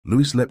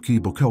Louis Lepke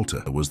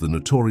Buchalter was the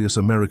notorious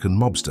American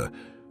mobster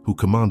who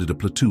commanded a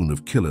platoon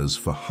of killers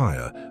for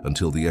hire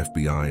until the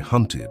FBI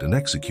hunted and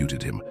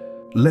executed him.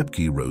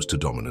 Lepke rose to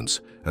dominance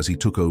as he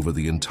took over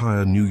the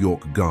entire New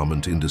York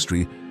garment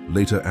industry,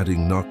 later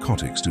adding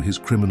narcotics to his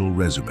criminal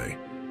resume.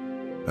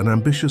 An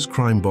ambitious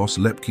crime boss,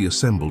 Lepke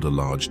assembled a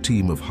large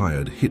team of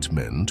hired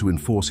hitmen to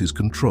enforce his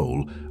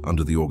control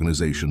under the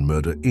organization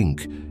Murder,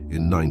 Inc.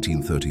 in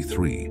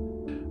 1933.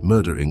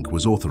 Murder, Inc.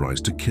 was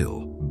authorized to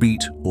kill,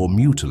 beat, or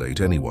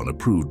mutilate anyone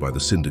approved by the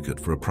syndicate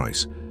for a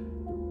price.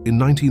 In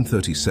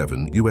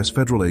 1937, US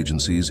federal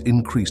agencies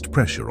increased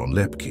pressure on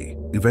Lepke,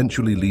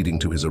 eventually leading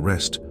to his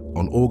arrest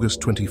on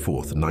August 24,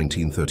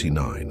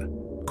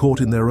 1939.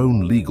 Caught in their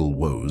own legal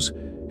woes,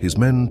 his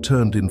men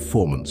turned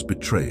informants,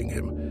 betraying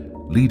him,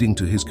 leading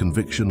to his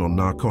conviction on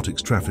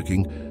narcotics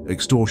trafficking,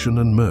 extortion,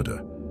 and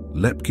murder.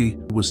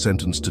 Lepke was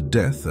sentenced to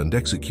death and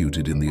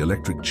executed in the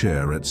electric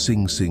chair at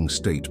Sing Sing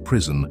State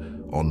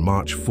Prison on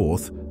March 4,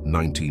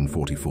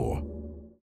 1944.